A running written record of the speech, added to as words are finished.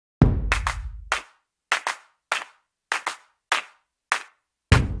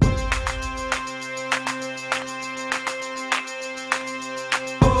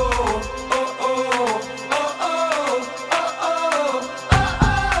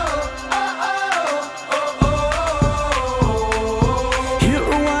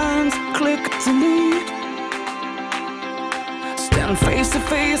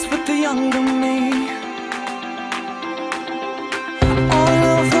younger me. All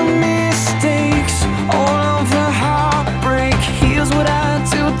of the mistakes, all of the heartbreak, here's what I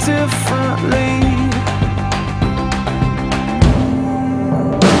do differently.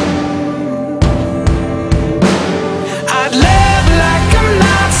 I'd live like I'm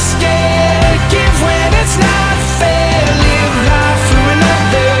not scared, give when it's not fair, live life for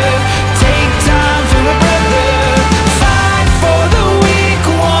another, take time for a brother, fight for the weak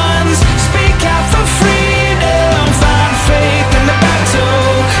ones, speak out for freedom, find faith in the battle,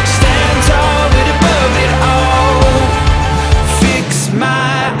 stand tall but above it all, fix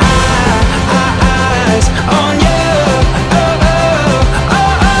my eyes on you, oh, oh,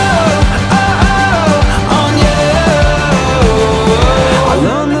 oh, oh, oh, on you. I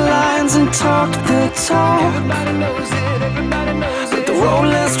learned the lines and talked the talk. Everybody knows it, everybody knows it. But the road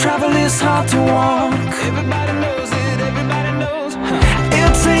less traveled is hard to walk. Everybody knows it, everybody knows.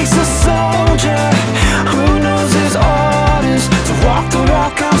 It takes a soldier who knows his orders to walk the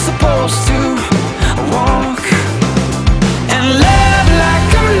walk I'm supposed to walk. And live like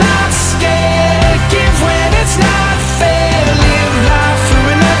I'm not scared, give when it's not fair, live life for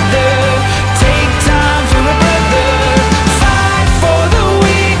another, take time for a brother, fight for the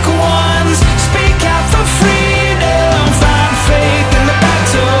weak ones, speak out for freedom, find faith in the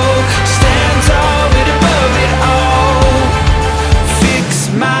battle, stand tall but above it all, fix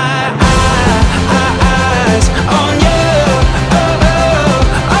my eyes on you, oh, oh,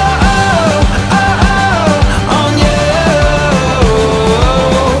 oh, oh, oh, oh, on you.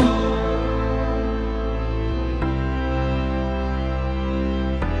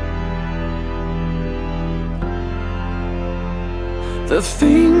 The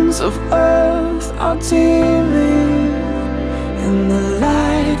things of earth are dimming in the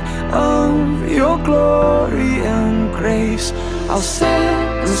light of your glory and grace. I'll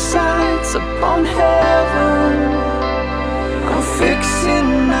set the sights upon heaven, I'm fixing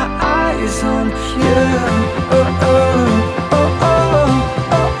my eyes on you, oh, oh.